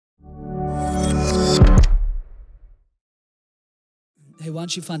why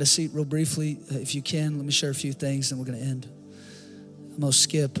don't you find a seat real briefly, if you can. Let me share a few things, and we're going to end. I'm going to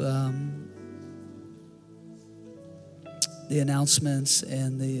skip the announcements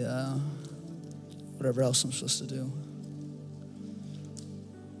and the whatever else I'm supposed to do.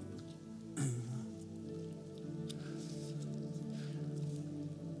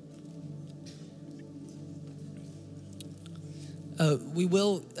 We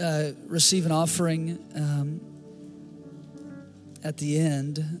will receive an offering at the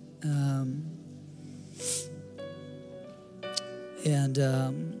end.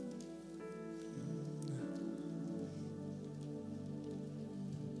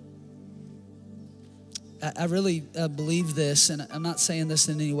 I really believe this, and I'm not saying this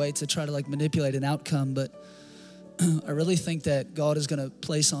in any way to try to manipulate an outcome, but I really think that God is going to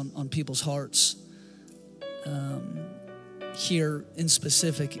place on people's hearts here in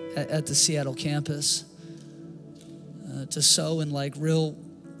specific at the Seattle campus to sow in real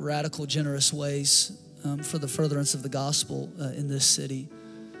radical, generous ways for the furtherance of the gospel in this city.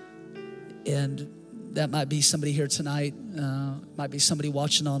 And that might be somebody here tonight, might be somebody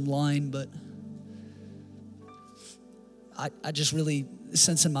watching online, but I just really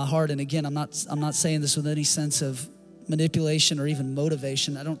sense in my heart, and again, I'm not saying this with any sense of manipulation or even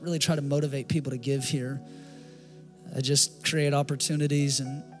motivation. I don't really try to motivate people to give here. I just create opportunities,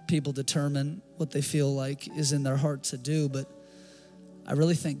 and people determine what they feel like is in their heart to do. But I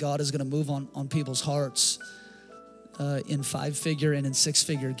really think God is going to move on people's hearts in 5-figure and in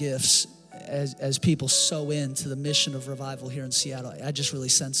 6-figure gifts as people sow into the mission of revival here in Seattle. I just really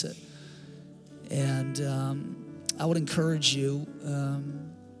sense it. And I would encourage you,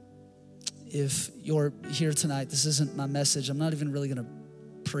 if you're here tonight, this isn't my message. I'm not even really going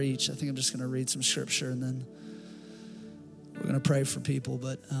to preach. I think I'm just going to read some scripture, and then we're going to pray for people.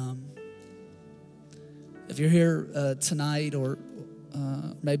 But if you're here tonight, or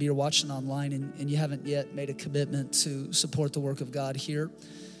maybe you're watching online and you haven't yet made a commitment to support the work of God here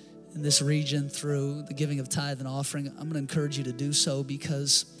in this region through the giving of tithe and offering, I'm going to encourage you to do so,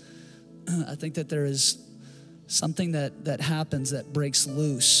 because I think that there is something that happens that breaks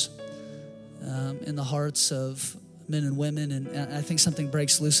loose in the hearts of men and women. And I think something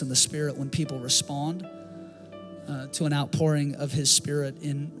breaks loose in the Spirit when people respond to an outpouring of His Spirit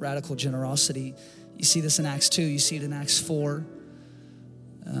in radical generosity. You see this in Acts 2. You see it in Acts 4.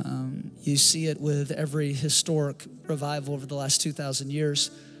 You see it with every historic revival over the last 2,000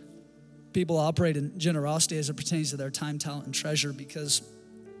 years. People operate in generosity as it pertains to their time, talent, and treasure, because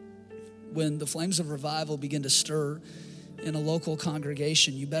when the flames of revival begin to stir in a local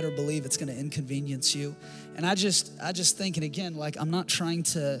congregation, you better believe it's going to inconvenience you. And I just think, and again, I'm not trying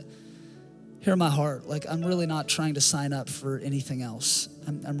to hear my heart. I'm really not trying to sign up for anything else.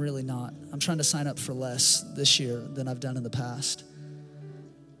 I'm really not. I'm trying to sign up for less this year than I've done in the past.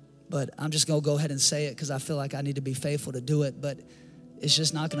 But I'm just going to go ahead and say it because I feel like I need to be faithful to do it. But it's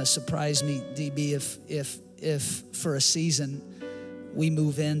just not going to surprise me, DB, if for a season we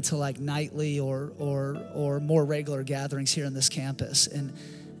move into nightly or more regular gatherings here in this campus. And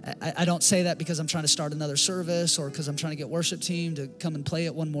I don't say that because I'm trying to start another service or because I'm trying to get worship team to come and play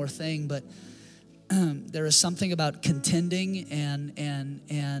at one more thing, but there is something about contending and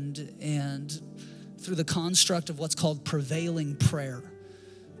through the construct of what's called prevailing prayer,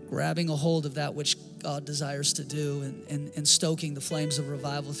 grabbing a hold of that which God desires to do and stoking the flames of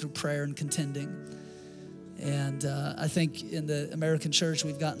revival through prayer and contending. And I think in the American church,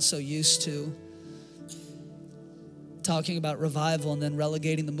 we've gotten so used to talking about revival and then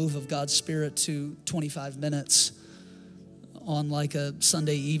relegating the move of God's Spirit to 25 minutes on a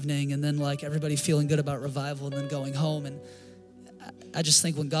Sunday evening, and then everybody feeling good about revival and then going home. And I just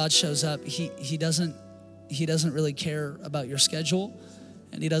think when God shows up, he doesn't really care about your schedule,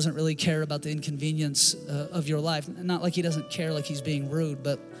 and He doesn't really care about the inconvenience of your life. Not like He doesn't care like He's being rude,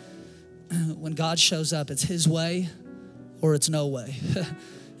 but when God shows up, it's His way or it's no way.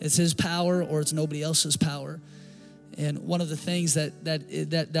 It's His power or it's nobody else's power. And one of the things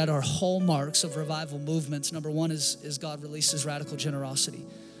that are hallmarks of revival movements, number one is God releases radical generosity.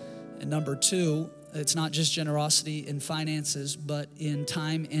 And number two, it's not just generosity in finances, but in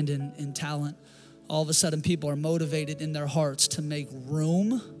time and in talent. All of a sudden, people are motivated in their hearts to make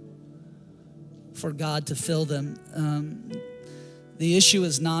room for God to fill them. The issue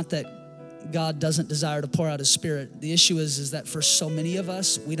is not that God doesn't desire to pour out His Spirit. The issue is that for so many of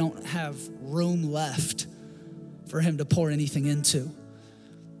us, we don't have room left for Him to pour anything into.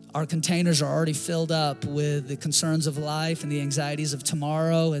 Our containers are already filled up with the concerns of life and the anxieties of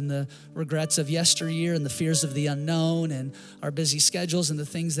tomorrow and the regrets of yesteryear and the fears of the unknown and our busy schedules and the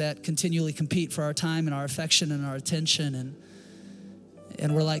things that continually compete for our time and our affection and our attention.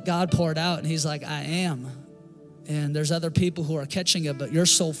 And we're like, God, pour it out. And he's like, I am. And there's other people who are catching it, but you're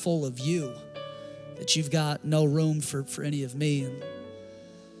so full of you that you've got no room for any of me. And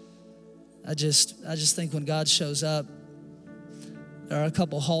I just think when God shows up, there are a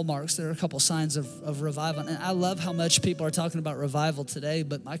couple hallmarks, there are a couple signs of revival. And I love how much people are talking about revival today,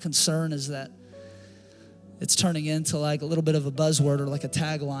 but my concern is that it's turning into like a little bit of a buzzword or like a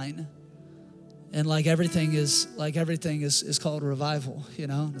tagline. And like everything is called revival, you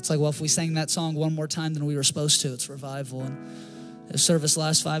know? It's like, well, if we sang that song one more time than we were supposed to, it's revival. And if service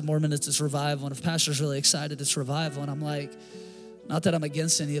lasts 5 more minutes, it's revival. And if pastor's really excited, it's revival. And I'm like, not that I'm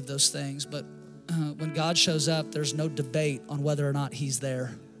against any of those things, but when God shows up, there's no debate on whether or not he's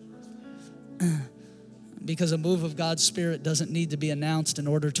there. Because a move of God's Spirit doesn't need to be announced in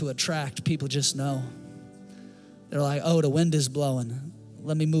order to attract. People just know. They're like, oh, the wind is blowing.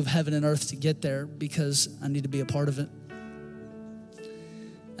 Let me move heaven and earth to get there because I need to be a part of it.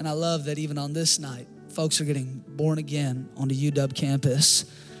 And I love that even on this night, folks are getting born again on the UW campus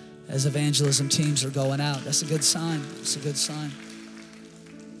as evangelism teams are going out. That's a good sign. It's a good sign.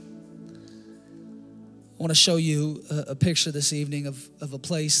 I want to show you a picture this evening of a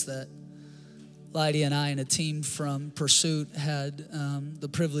place that Lydia and I and a team from Pursuit had the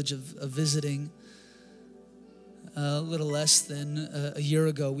privilege of visiting a little less than a year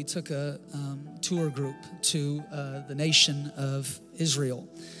ago. We took a tour group to the nation of Israel.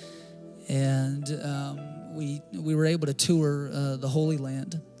 And we were able to tour the Holy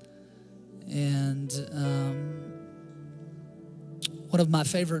Land. And one of my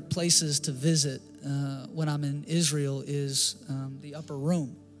favorite places to visit when I'm in Israel is the Upper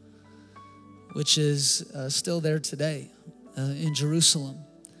Room, which is still there today in Jerusalem.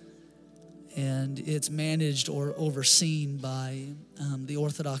 And it's managed or overseen by the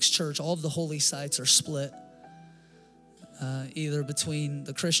Orthodox Church. All of the holy sites are split, either between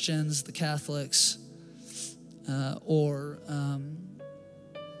the Christians, the Catholics, or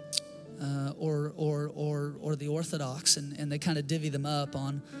the Orthodox, and they kind of divvy them up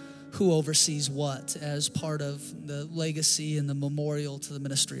on who oversees what as part of the legacy and the memorial to the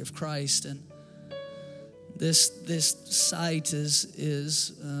ministry of Christ. And this site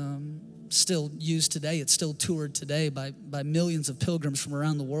is still used today. It's still toured today by millions of pilgrims from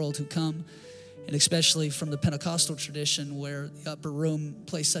around the world who come, and especially from the Pentecostal tradition where the Upper Room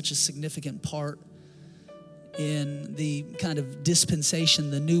plays such a significant part in the kind of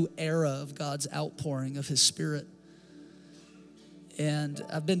dispensation, the new era of God's outpouring of his Spirit. And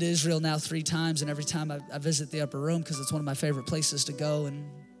I've been to Israel now 3 times, and every time I visit the Upper Room because it's one of my favorite places to go. And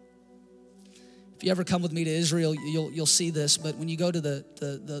if you ever come with me to Israel, you'll see this. But when you go to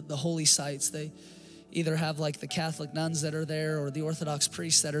the holy sites, they either have like the Catholic nuns that are there or the Orthodox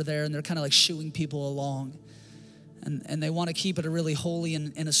priests that are there, and they're kind of like shooing people along. And they want to keep it a really holy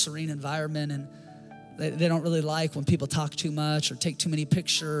and a serene environment. And they don't really like when people talk too much or take too many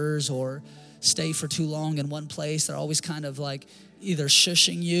pictures or stay for too long in one place. They're always kind of like either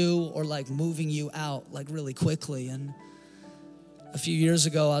shushing you or like moving you out like really quickly. And a few years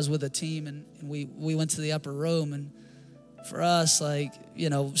ago, I was with a team and we went to the Upper Room. And for us, like,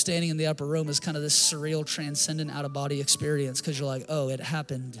 you know, standing in the Upper Room is kind of this surreal, transcendent, out-of-body experience because you're like, oh, it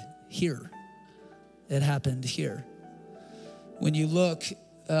happened here. It happened here. When you look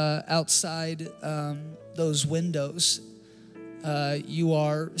outside those windows, you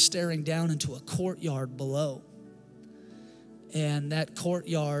are staring down into a courtyard below. And that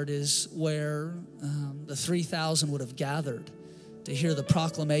courtyard is where the 3,000 would have gathered to hear the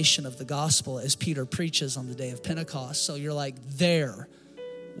proclamation of the gospel as Peter preaches on the day of Pentecost. So you're like there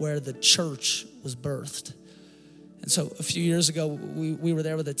where the church was birthed. And so a few years ago, we were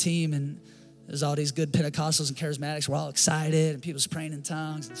there with a team, and there's all these good Pentecostals and charismatics. We're all excited, and people's praying in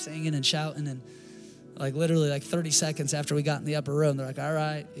tongues and singing and shouting. And like literally like 30 seconds after we got in the Upper Room, they're like, all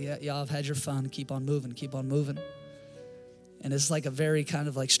right, yeah, y'all have had your fun. Keep on moving, keep on moving. And it's like a very kind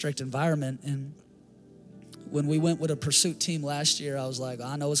of like strict environment. And when we went with a Pursuit team last year, I was like,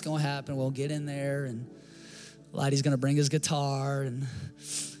 I know what's going to happen. We'll get in there, and Lighty's going to bring his guitar, and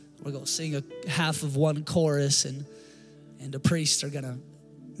we're going to sing a half of one chorus, and the priests are going to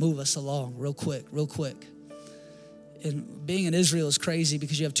move us along real quick. And being in Israel is crazy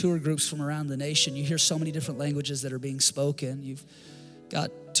because you have tour groups from around the nation. You hear so many different languages that are being spoken. You've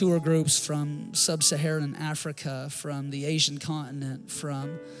got tour groups from sub-Saharan Africa, from the Asian continent,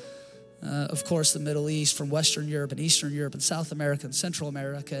 from, of course, the Middle East, from Western Europe and Eastern Europe and South America and Central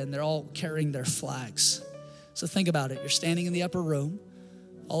America, and they're all carrying their flags. So think about it. You're standing in the Upper Room.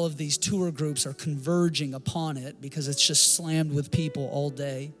 All of these tour groups are converging upon it because it's just slammed with people all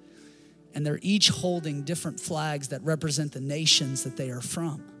day. And they're each holding different flags that represent the nations that they are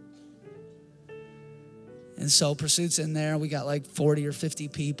from. And so Pursuit's in there. We got like 40 or 50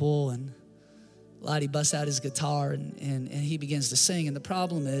 people, and Lottie busts out his guitar and he begins to sing. And the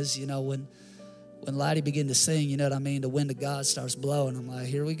problem is, when Lottie began to sing, you know what I mean? The wind of God starts blowing. I'm like,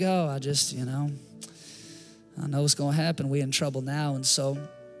 here we go. I know what's going to happen. We in trouble now. And so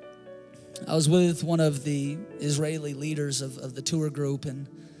I was with one of the Israeli leaders of the tour group, and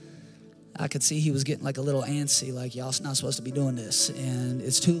I could see he was getting like a little antsy, like, y'all not supposed to be doing this, and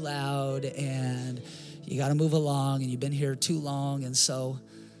it's too loud, and you got to move along, and you've been here too long. And so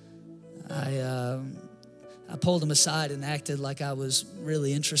I pulled him aside and acted like I was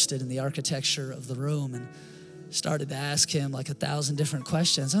really interested in the architecture of the room, and started to ask him like 1,000 different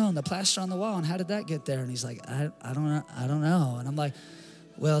questions. Oh, and the plaster on the wall, and how did that get there? And he's like, I don't know. And I'm like,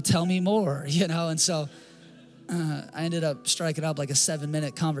 well, tell me more, And so I ended up striking up like a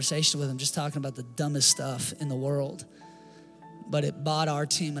 7-minute conversation with him, just talking about the dumbest stuff in the world. But it bought our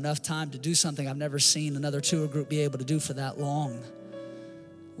team enough time to do something I've never seen another tour group be able to do for that long,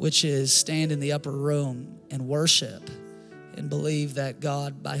 which is stand in the upper room and worship and believe that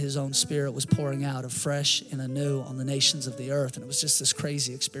God, by his own Spirit, was pouring out afresh and anew on the nations of the earth. And it was just this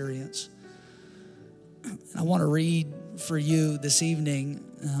crazy experience. And I want to read for you this evening,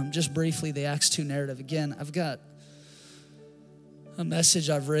 just briefly, the Acts 2 narrative. Again, I've got a message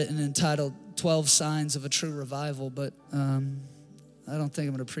I've written entitled 12 Signs of a True Revival, but I don't think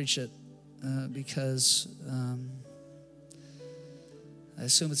I'm going to preach it because I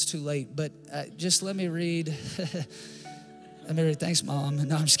assume it's too late. But just let me read. Thanks, Mom.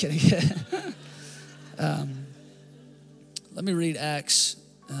 No, I'm just kidding. Let me read Acts.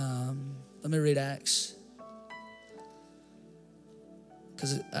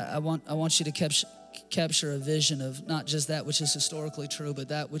 Because I want you to capture a vision of not just that which is historically true, but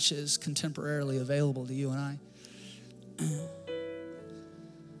that which is contemporarily available to you and I.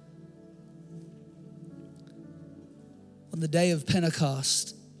 When the day of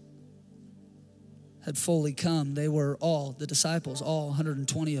Pentecost had fully come, they were all, the disciples, all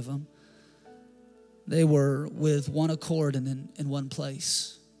 120 of them, they were with one accord and in one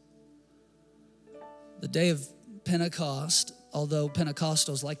place. The day of Pentecost, although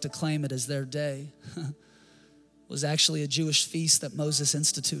Pentecostals like to claim it as their day, was actually a Jewish feast that Moses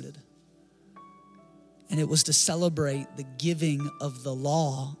instituted. And it was to celebrate the giving of the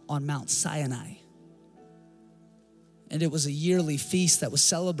law on Mount Sinai. And it was a yearly feast that was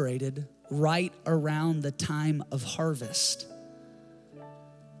celebrated right around the time of harvest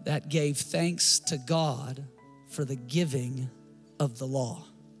that gave thanks to God for the giving of the law.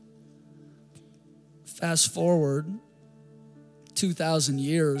 Fast forward 2,000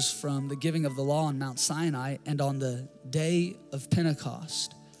 years from the giving of the law on Mount Sinai, and on the day of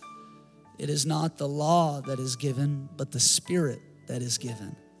Pentecost, it is not the law that is given, but the Spirit that is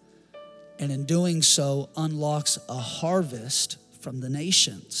given. And in doing so, unlocks a harvest from the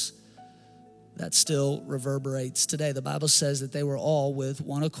nations that still reverberates today. The Bible says that they were all with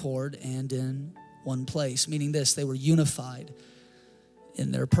one accord and in one place, meaning this: they were unified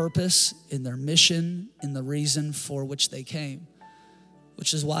in their purpose, in their mission, in the reason for which they came.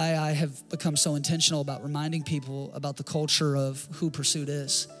 Which is why I have become so intentional about reminding people about the culture of who Pursuit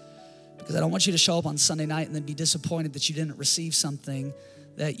is. Because I don't want you to show up on Sunday night and then be disappointed that you didn't receive something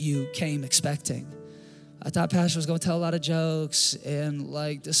that you came expecting. I thought Pastor was going to tell a lot of jokes, and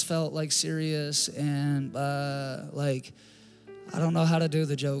like this felt like serious, and like I don't know how to do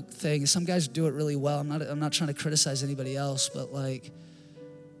the joke thing. Some guys do it really well. I'm not trying to criticize anybody else, but like,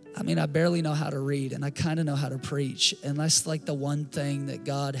 I mean, I barely know how to read, and I kind of know how to preach, and that's like the one thing that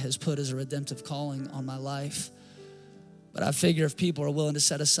God has put as a redemptive calling on my life. But I figure if people are willing to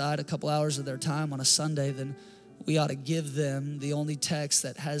set aside a couple hours of their time on a Sunday, then we ought to give them the only text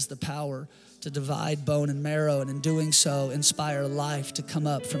that has the power to divide bone and marrow, and in doing so, inspire life to come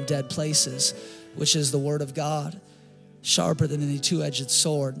up from dead places, which is the Word of God, sharper than any two-edged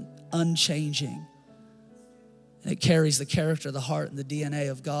sword, unchanging. And it carries the character, the heart, and the DNA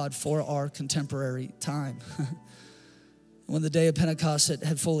of God for our contemporary time. When the day of Pentecost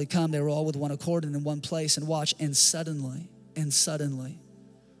had fully come, they were all with one accord and in one place. And watch, and suddenly,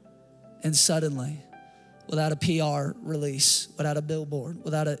 without a PR release, without a billboard,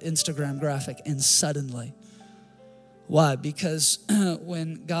 without an Instagram graphic, and suddenly. Why? Because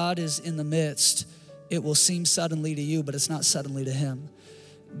when God is in the midst, it will seem suddenly to you, but it's not suddenly to him.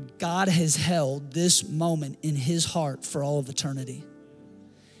 God has held this moment in his heart for all of eternity.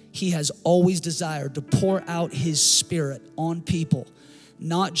 He has always desired to pour out his Spirit on people.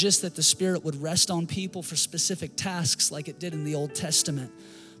 Not just that the Spirit would rest on people for specific tasks like it did in the Old Testament,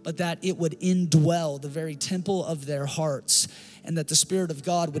 but that it would indwell the very temple of their hearts, and that the Spirit of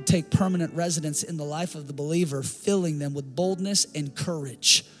God would take permanent residence in the life of the believer, filling them with boldness and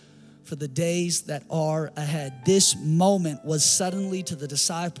courage for the days that are ahead. This moment was suddenly to the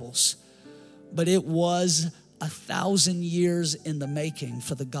disciples, but it was 1,000 years in the making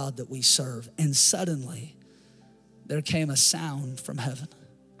for the God that we serve. And suddenly there came a sound from heaven.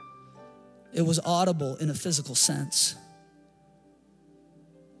 It was audible in a physical sense.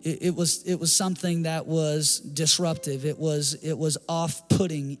 It was something that was disruptive. It was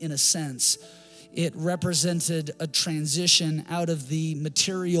off-putting in a sense. It represented a transition out of the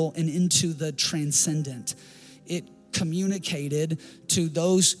material and into the transcendent. It communicated to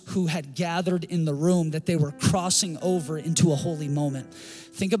those who had gathered in the room that they were crossing over into a holy moment.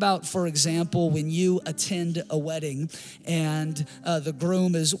 Think about, for example, when you attend a wedding and the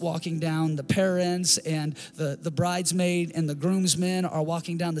groom is walking down the parents, and the bridesmaid and the groomsmen are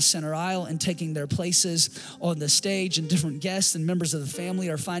walking down the center aisle and taking their places on the stage, and different guests and members of the family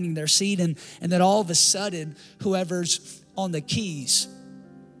are finding their seat, and then all of a sudden, whoever's on the keys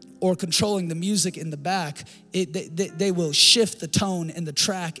or controlling the music in the back, they will shift the tone and the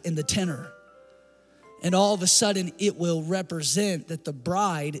track and the tenor. And all of a sudden, it will represent that the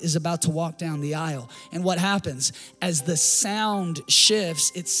bride is about to walk down the aisle. And what happens? As the sound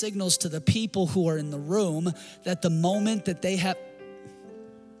shifts, it signals to the people who are in the room that the moment that they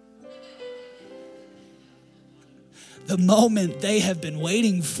have been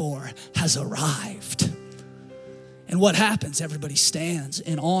waiting for has arrived. And what happens? Everybody stands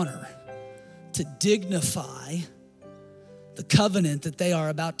in honor to dignify the covenant that they are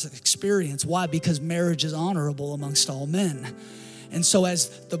about to experience. Why? Because marriage is honorable amongst all men. And so as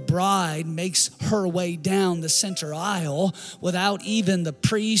the bride makes her way down the center aisle, without even the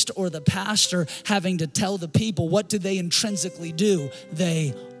priest or the pastor having to tell the people, what do they intrinsically do?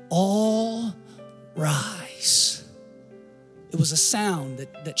 They all rise. It was a sound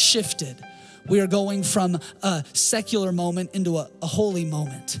that shifted. We are going from a secular moment into a holy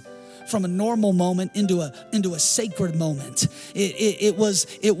moment, from a normal moment into a sacred moment. It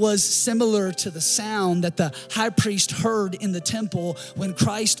was similar to the sound that the high priest heard in the temple when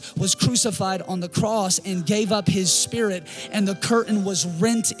Christ was crucified on the cross and gave up his spirit, and the curtain was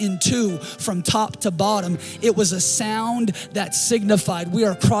rent in two from top to bottom. It was a sound that signified we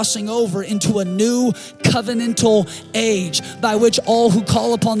are crossing over into a new covenantal age by which all who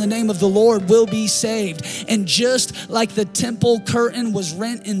call upon the name of the Lord will be saved. And just like the temple curtain was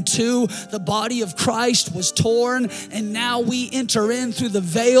rent in two, the body of Christ was torn, and now we enter in through the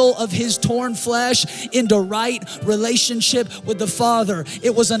veil of his torn flesh into right relationship with the Father.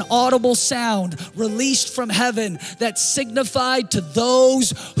 It was an audible sound released from heaven that signified to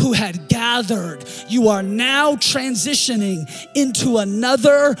those who had gathered, you are now transitioning into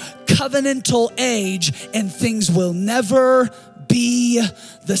another covenantal age, and things will never be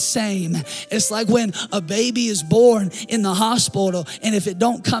the same. It's like when a baby is born in the hospital, and if it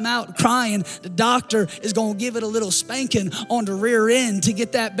don't come out crying, the doctor is going to give it a little spanking on the rear end to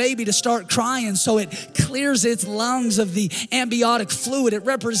get that baby to start crying so it clears its lungs of the amniotic fluid. It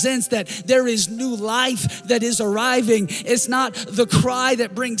represents that there is new life that is arriving. It's not the cry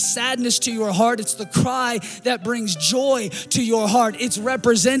that brings sadness to your heart. It's the cry that brings joy to your heart. It's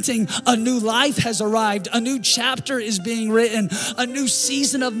representing a new life has arrived. A new chapter is being written. A new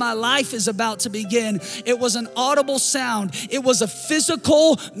season of my life is about to begin. It was an audible sound. It was a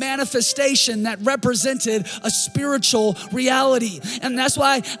physical manifestation that represented a spiritual reality. And that's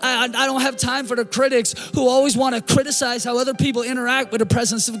why I don't have time for the critics who always want to criticize how other people interact with the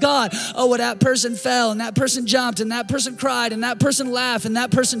presence of God. Oh, well, that person fell, and that person jumped, and that person cried, and that person laughed, and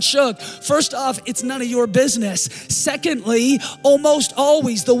that person shook. First off, it's none of your business. Secondly, almost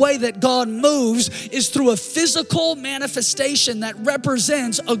always the way that God moves is through a physical manifestation that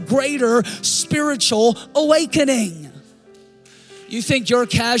represents a greater spiritual awakening. You think you're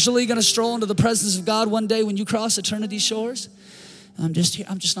casually going to stroll into the presence of God one day when you cross eternity's shores? I'm just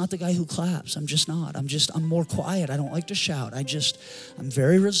not the guy who claps. I'm just not. I'm more quiet. I don't like to shout. I'm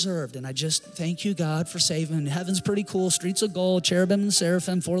very reserved, and I just thank you, God, for saving. Heaven's pretty cool. Streets of gold, cherubim and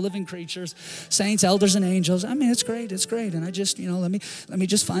seraphim, four living creatures, saints, elders, and angels. I mean, it's great. It's great. And I just, let me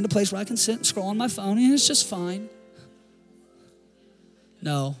just find a place where I can sit and scroll on my phone, and it's just fine.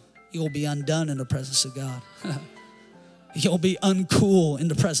 No, you'll be undone in the presence of God. You'll be uncool in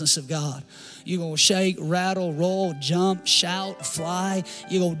the presence of God. You're going to shake, rattle, roll, jump, shout, fly.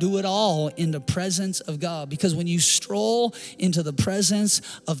 You're going to do it all in the presence of God. Because when you stroll into the presence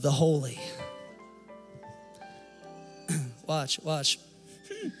of the holy, watch.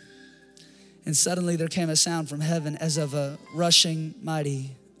 And suddenly there came a sound from heaven as of a rushing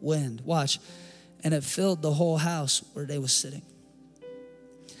mighty wind. Watch. And it filled the whole house where they was sitting.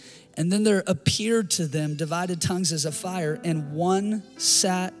 And then there appeared to them divided tongues as a fire, and one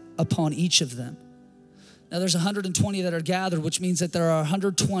sat upon each of them. Now there's 120 that are gathered, which means that there are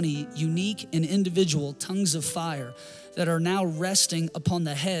 120 unique and individual tongues of fire that are now resting upon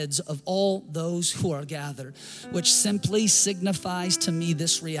the heads of all those who are gathered, which simply signifies to me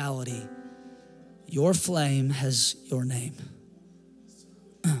this reality. Your flame has your name.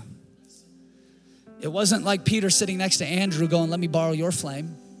 It wasn't like Peter sitting next to Andrew going, let me borrow your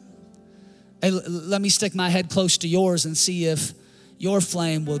flame. Hey, let me stick my head close to yours and see if your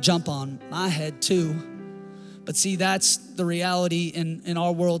flame will jump on my head too. But see, that's the reality in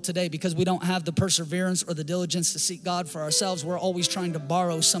our world today, because we don't have the perseverance or the diligence to seek God for ourselves. We're always trying to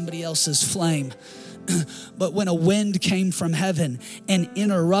borrow somebody else's flame. But when a wind came from heaven and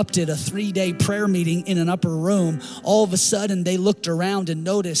interrupted a 3-day prayer meeting in an upper room, all of a sudden they looked around and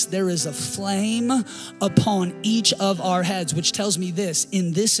noticed there is a flame upon each of our heads, which tells me this: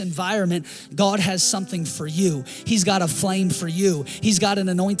 in this environment, God has something for you. He's got a flame for you. He's got an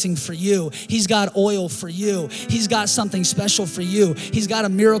anointing for you. He's got oil for you. He's got something special for you. He's got a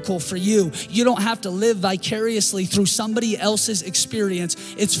miracle for you. You don't have to live vicariously through somebody else's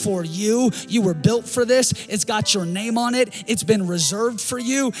experience. It's for you. You were built for this. It's got your name on it. It's been reserved for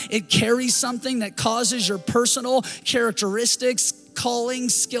you. It carries something that causes your personal characteristics,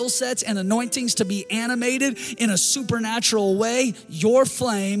 callings, skill sets, and anointings to be animated in a supernatural way. Your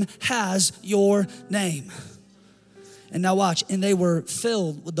flame has your name. And now watch. And they were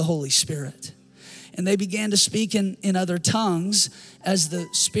filled with the Holy Spirit. And they began to speak in other tongues as the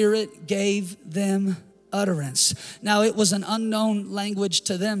Spirit gave them utterance. Now, it was an unknown language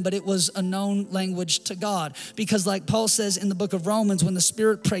to them, but it was a known language to God. Because like Paul says in the book of Romans, when the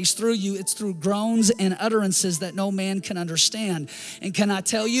Spirit prays through you, it's through groans and utterances that no man can understand. And can I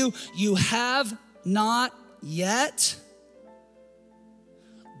tell you, you have not yet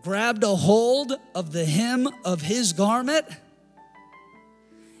grabbed a hold of the hem of his garment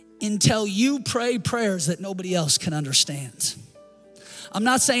until you pray prayers that nobody else can understand. I'm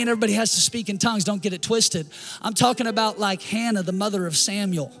not saying everybody has to speak in tongues, don't get it twisted. I'm talking about like Hannah, the mother of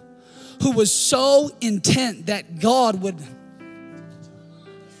Samuel, who was so intent that God would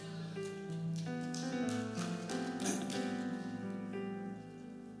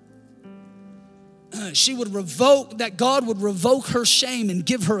God would revoke her shame and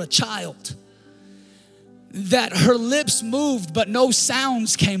give her a child. That her lips moved, but no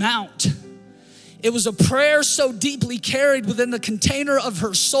sounds came out. It was a prayer so deeply carried within the container of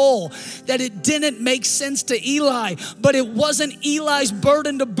her soul that it didn't make sense to Eli. But it wasn't Eli's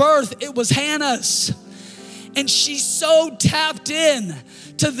burden to birth, it was Hannah's. And she so tapped in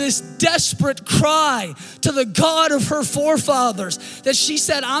to this desperate cry to the God of her forefathers that she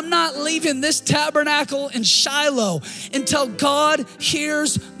said, I'm not leaving this tabernacle in Shiloh until God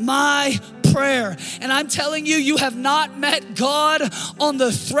hears my prayer. And I'm telling you, you have not met God on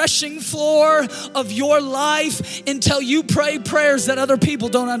the threshing floor of your life until you pray prayers that other people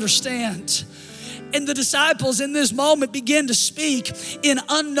don't understand. And the disciples in this moment begin to speak in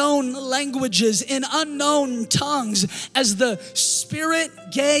unknown languages, in unknown tongues, as the Spirit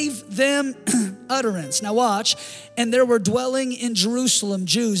gave them utterance. Now watch. And there were dwelling in Jerusalem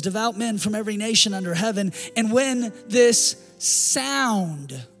Jews, devout men from every nation under heaven. And when this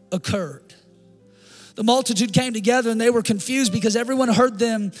sound occurred, the multitude came together and they were confused because everyone heard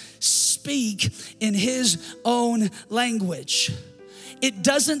them speak in his own language. It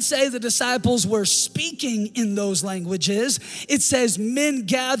doesn't say the disciples were speaking in those languages. It says men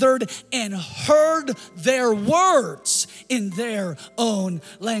gathered and heard their words in their own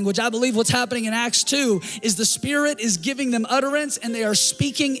language. I believe what's happening in Acts 2 is the Spirit is giving them utterance and they are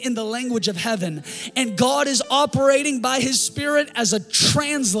speaking in the language of heaven. And God is operating by his Spirit as a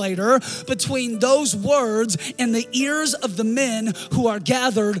translator between those words and the ears of the men who are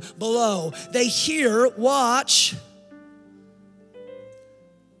gathered below. They hear, watch,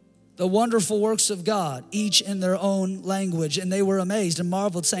 the wonderful works of God, each in their own language. And they were amazed and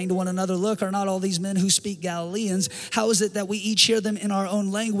marveled, saying to one another, look, are not all these men who speak Galileans? How is it that we each hear them in our own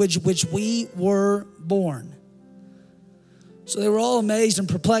language, which we were born? So they were all amazed and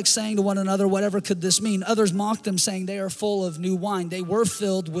perplexed, saying to one another, whatever could this mean? Others mocked them, saying they are full of new wine. They were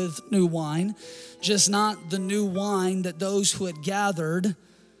filled with new wine, just not the new wine that those who had gathered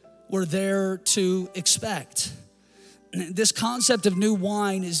were there to expect. this concept of new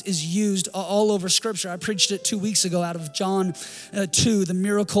wine is used all over Scripture. I preached it 2 weeks ago out of John 2, the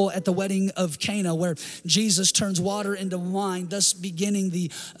miracle at the wedding of Cana, where Jesus turns water into wine, thus beginning the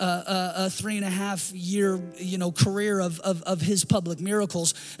 3.5 year career of his public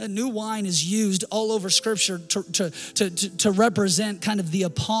miracles. New wine is used all over Scripture to represent kind of the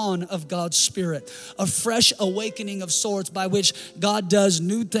upon of God's Spirit, a fresh awakening of sorts by which God does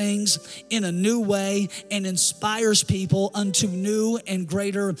new things in a new way and inspires people unto new and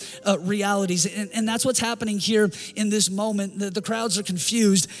greater realities. And that's what's happening here in this moment. The crowds are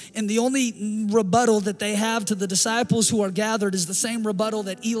confused, and the only rebuttal that they have to the disciples who are gathered is the same rebuttal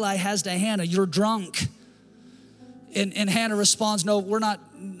that Eli has to Hannah. You're drunk. And Hannah responds, no,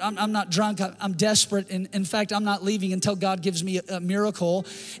 I'm not drunk. I'm desperate. And in fact, I'm not leaving until God gives me a miracle.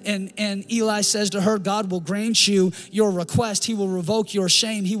 And Eli says to her, God will grant you your request. He will revoke your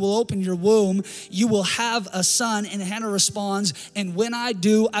shame. He will open your womb. You will have a son. And Hannah responds, and when I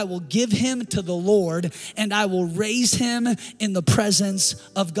do, I will give him to the Lord, and I will raise him in the presence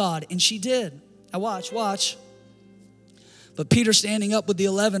of God. And she did. Now watch. But Peter, standing up with the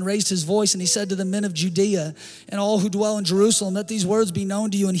 11, raised his voice, and he said to the men of Judea and all who dwell in Jerusalem, let these words be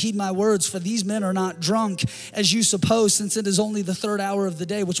known to you, and heed my words, for these men are not drunk, as you suppose, since it is only the 3rd hour of the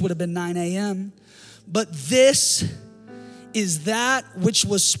day, which would have been 9 a.m. But this is that which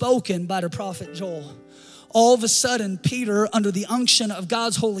was spoken by the prophet Joel. All of a sudden, Peter, under the unction of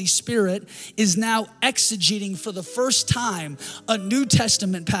God's Holy Spirit, is now exegeting for the first time a New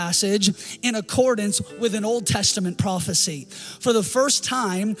Testament passage in accordance with an Old Testament prophecy. For the first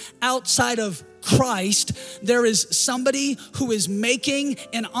time, outside of Christ, there is somebody who is making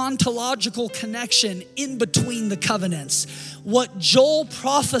an ontological connection in between the covenants. What Joel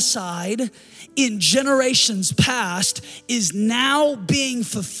prophesied in generations past is now being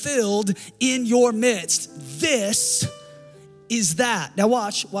fulfilled in your midst. This is that. Now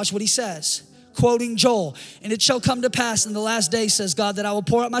watch what he says. Quoting Joel, and it shall come to pass in the last days, says God, that I will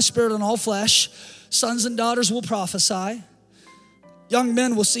pour out my Spirit on all flesh. Sons and daughters will prophesy. Young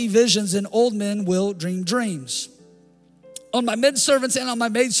men will see visions, and old men will dream dreams. On my menservants and on my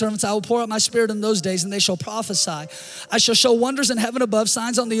maidservants I will pour out my Spirit in those days, and they shall prophesy. I shall show wonders in heaven above,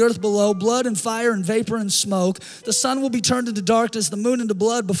 signs on the earth below, blood and fire and vapor and smoke. The sun will be turned into darkness, the moon into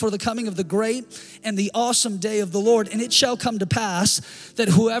blood before the coming of the great and the awesome day of the Lord. And it shall come to pass that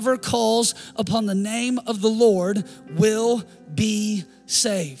whoever calls upon the name of the Lord will be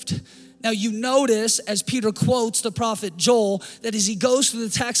saved. Now you notice as Peter quotes the prophet Joel that as he goes through the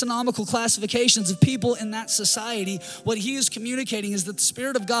taxonomical classifications of people in that society, what he is communicating is that the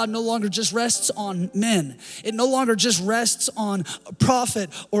Spirit of God no longer just rests on men. It no longer just rests on a prophet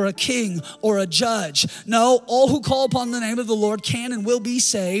or a king or a judge. No, all who call upon the name of the Lord can and will be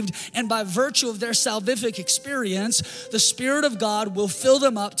saved, and by virtue of their salvific experience, the Spirit of God will fill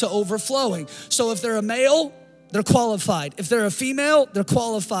them up to overflowing. So if they're a male, they're qualified. If they're a female, they're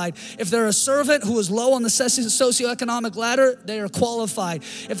qualified. If they're a servant who is low on the socioeconomic ladder, they are qualified.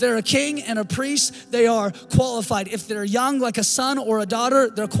 If they're a king and a priest, they are qualified. If they're young like a son or a daughter,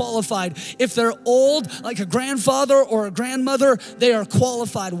 they're qualified. If they're old like a grandfather or a grandmother, they are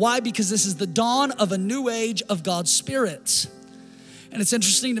qualified. Why? Because this is the dawn of a new age of God's Spirit. And it's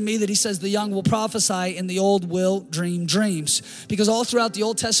interesting to me that he says the young will prophesy and the old will dream dreams. Because all throughout the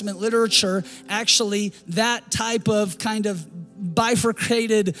Old Testament literature, actually that type of kind of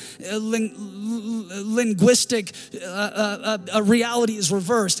bifurcated linguistic reality is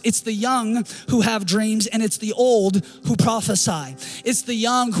reversed. It's the young who have dreams, and it's the old who prophesy. It's the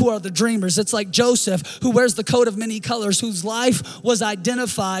young who are the dreamers. It's like Joseph, who wears the coat of many colors, whose life was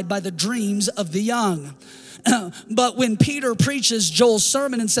identified by the dreams of the young. But when Peter preaches Joel's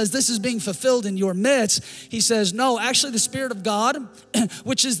sermon and says this is being fulfilled in your midst, he says, no, actually the Spirit of God,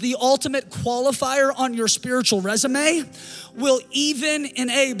 which is the ultimate qualifier on your spiritual resume, will even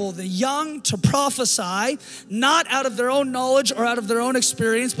enable the young to prophesy, not out of their own knowledge or out of their own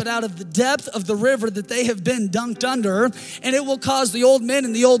experience, but out of the depth of the river that they have been dunked under. And it will cause the old men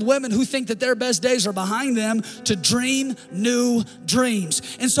and the old women who think that their best days are behind them to dream new dreams.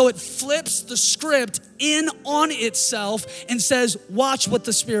 And so it flips the script in on itself and says, watch what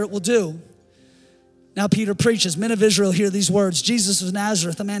the Spirit will do. Now Peter preaches, men of Israel, hear these words. Jesus of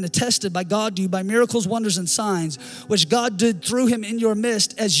Nazareth, a man attested by God to you by miracles, wonders, and signs, which God did through him in your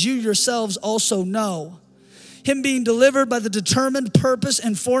midst, as you yourselves also know. Him being delivered by the determined purpose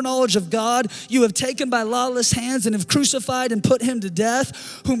and foreknowledge of God, you have taken by lawless hands and have crucified and put him to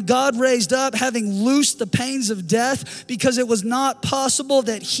death, whom God raised up, having loosed the pains of death, because it was not possible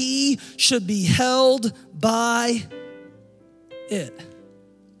that he should be held by it.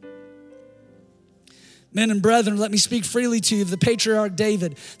 Men and brethren, let me speak freely to you of the patriarch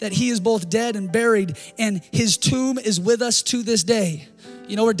David, that he is both dead and buried, and his tomb is with us to this day.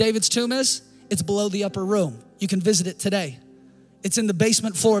 You know where David's tomb is? It's below the upper room. You can visit it today. It's in the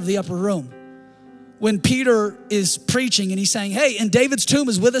basement floor of the upper room. When Peter is preaching and he's saying, hey, and David's tomb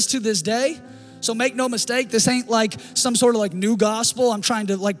is with us to this day. So make no mistake, this ain't like some sort of like new gospel I'm trying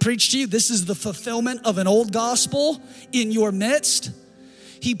to like preach to you. This is the fulfillment of an old gospel in your midst.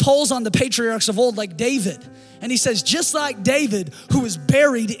 He pulls on the patriarchs of old like David. And he says, just like David, who is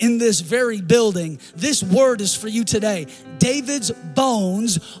buried in this very building, this word is for you today. David's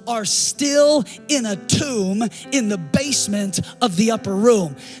bones are still in a tomb in the basement of the upper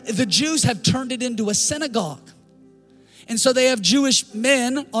room. The Jews have turned it into a synagogue. And so they have Jewish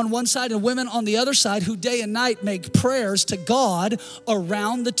men on one side and women on the other side who day and night make prayers to God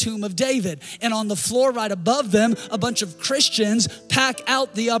around the tomb of David. And on the floor right above them, a bunch of Christians pack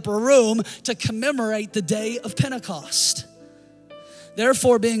out the upper room to commemorate the day of Pentecost.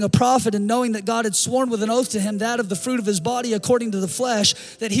 Therefore, being a prophet and knowing that God had sworn with an oath to him that of the fruit of his body according to the flesh,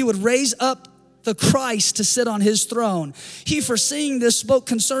 that he would raise up the Christ to sit on his throne. He, foreseeing this, spoke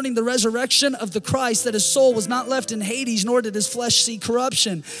concerning the resurrection of the Christ, that his soul was not left in Hades, nor did his flesh see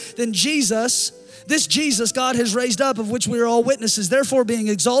corruption. Then this Jesus God has raised up, of which we are all witnesses. Therefore, being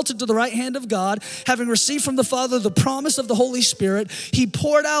exalted to the right hand of God, having received from the Father the promise of the Holy Spirit, he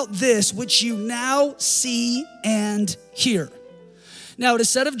poured out this which you now see and hear. Now it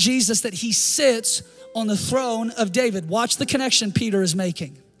is said of Jesus that he sits on the throne of David. Watch the connection Peter is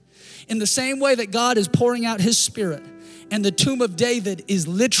making. In the same way that God is pouring out his Spirit and the tomb of David is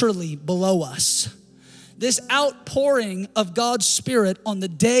literally below us, this outpouring of God's Spirit on the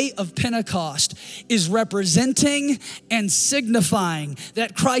day of Pentecost is representing and signifying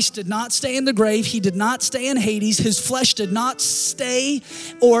that Christ did not stay in the grave. He did not stay in Hades. His flesh did not stay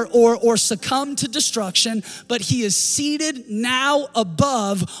or succumb to destruction, but he is seated now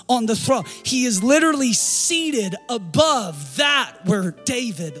above on the throne. He is literally seated above that where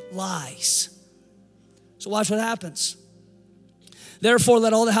David lies. So watch what happens. Therefore,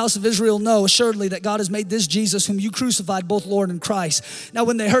 let all the house of Israel know assuredly that God has made this Jesus whom you crucified both Lord and Christ. Now,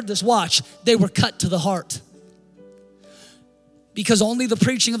 when they heard this, watch, they were cut to the heart. Because only the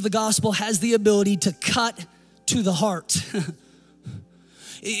preaching of the gospel has the ability to cut to the heart.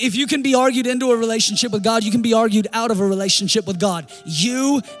 If you can be argued into a relationship with God, you can be argued out of a relationship with God.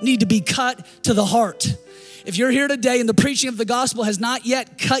 You need to be cut to the heart. If you're here today and the preaching of the gospel has not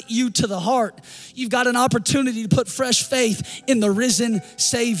yet cut you to the heart, you've got an opportunity to put fresh faith in the risen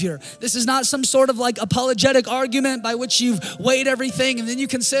Savior. This is not some sort of like apologetic argument by which you've weighed everything and then you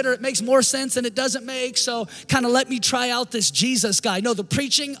consider it makes more sense than it doesn't make, so kind of let me try out this Jesus guy. No, the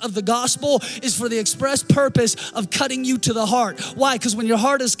preaching of the gospel is for the express purpose of cutting you to the heart. Why? Because when your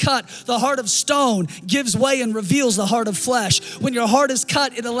heart is cut, the heart of stone gives way and reveals the heart of flesh. When your heart is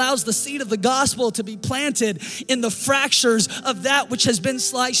cut, it allows the seed of the gospel to be planted in the fractures of that which has been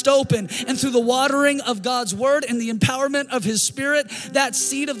sliced open. And through the watering of God's word and the empowerment of his Spirit, that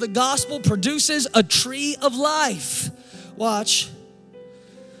seed of the gospel produces a tree of life. Watch.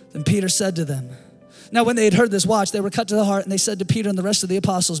 Then Peter said to them, now when they had heard this, watch, they were cut to the heart, and they said to Peter and the rest of the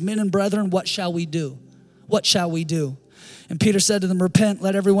apostles, men and brethren, what shall we do? What shall we do? And Peter said to them, repent,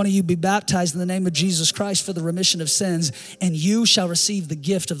 let every one of you be baptized in the name of Jesus Christ for the remission of sins, and you shall receive the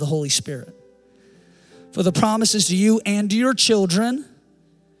gift of the Holy Spirit. For the promise is to you and to your children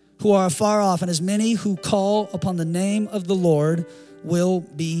who are afar off, and as many who call upon the name of the Lord will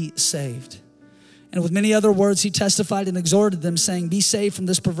be saved. And with many other words he testified and exhorted them, saying, be saved from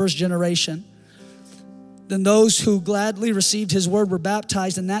this perverse generation. Then those who gladly received his word were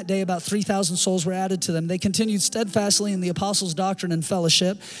baptized, and that day about 3,000 souls were added to them. They continued steadfastly in the apostles' doctrine and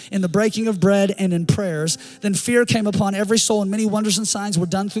fellowship, in the breaking of bread and in prayers. Then fear came upon every soul, and many wonders and signs were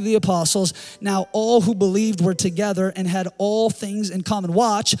done through the apostles. Now all who believed were together and had all things in common.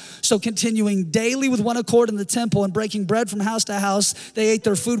 Watch. So continuing daily with one accord in the temple and breaking bread from house to house, they ate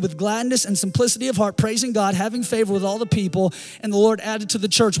their food with gladness and simplicity of heart, praising God, having favor with all the people. And the Lord added to the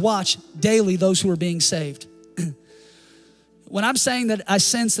church, watch, daily those who were being saved. When I'm saying that I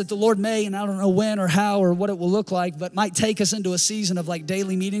sense that the Lord may, and I don't know when or how or what it will look like, but might take us into a season of like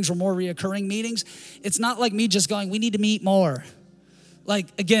daily meetings or more reoccurring meetings, it's not like me just going, we need to meet more. Like,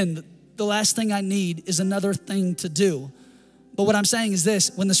 again, the last thing I need is another thing to do. But what I'm saying is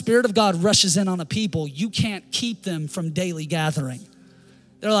this, when the Spirit of God rushes in on a people, you can't keep them from daily gathering.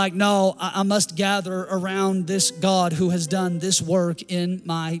 They're like, no, I must gather around this God who has done this work in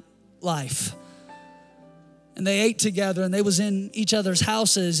my life. and they ate together, and they was in each other's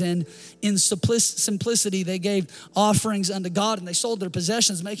houses, and in simplicity they gave offerings unto God, and they sold their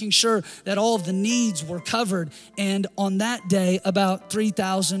possessions, making sure that all of the needs were covered. And on that day, about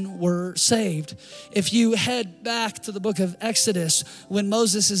 3,000 were saved. If you head back to the book of Exodus, when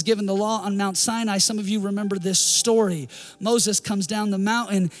Moses is given the law on Mount Sinai, some of you remember this story. Moses comes down the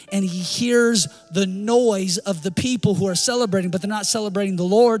mountain and he hears the noise of the people who are celebrating, but they're not celebrating the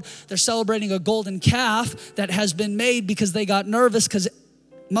Lord. They're celebrating a golden calf that has been made because they got nervous because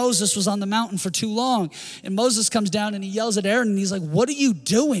Moses was on the mountain for too long. And Moses comes down and he yells at Aaron and he's like, "What are you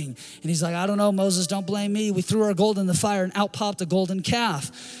doing?" And he's like, "I don't know, Moses, don't blame me. We threw our gold in the fire and out popped a golden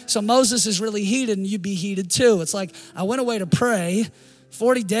calf." So Moses is really heated, and you'd be heated too. It's like, I went away to pray.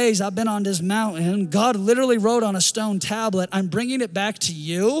 40 days I've been on this mountain. God literally wrote on a stone tablet, "I'm bringing it back to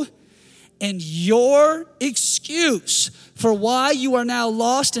you. And your excuse for why you are now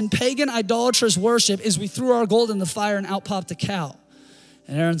lost in pagan idolatrous worship is we threw our gold in the fire and out popped a cow."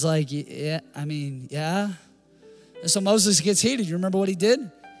 And Aaron's like, yeah. And so Moses gets heated. You remember what he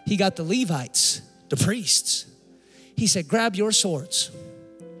did? He got the Levites, the priests. He said, "Grab your swords."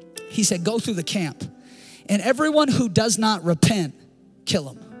 He said, "Go through the camp. And everyone who does not repent, kill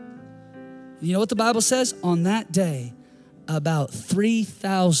him." And you know what the Bible says? On that day, about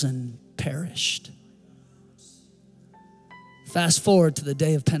 3,000 perished. Fast forward to the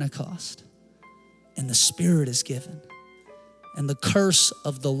day of Pentecost, and the Spirit is given, and the curse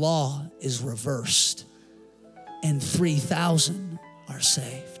of the law is reversed, and 3,000 are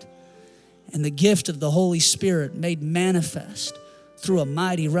saved. And the gift of the Holy Spirit made manifest through a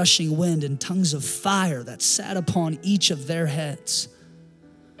mighty rushing wind and tongues of fire that sat upon each of their heads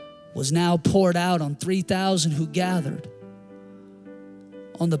was now poured out on 3,000 who gathered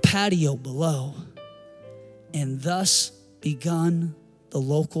on the patio below, and thus begun the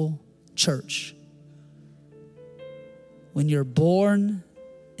local church. When you're born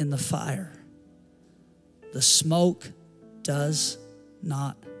in the fire, the smoke does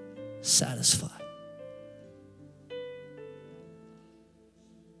not satisfy.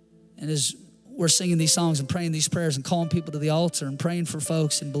 And as we're singing these songs and praying these prayers and calling people to the altar and praying for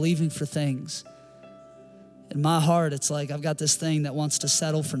folks and believing for things, in my heart, it's like I've got this thing that wants to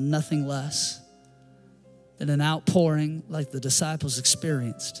settle for nothing less than an outpouring like the disciples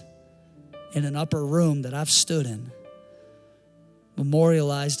experienced in an upper room that I've stood in,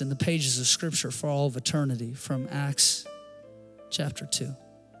 memorialized in the pages of Scripture for all of eternity, from Acts chapter 2.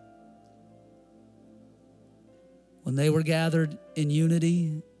 When they were gathered in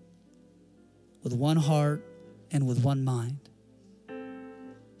unity with one heart and with one mind,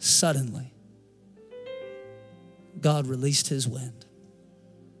 suddenly God released his wind,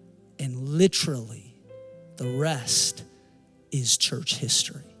 and literally the rest is church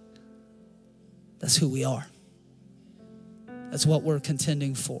history. That's who we are. That's what we're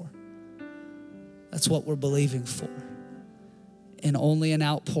contending for. That's what we're believing for. And only an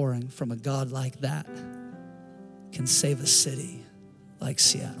outpouring from a God like that can save a city like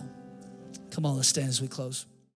Seattle. Come on, let's stand as we close.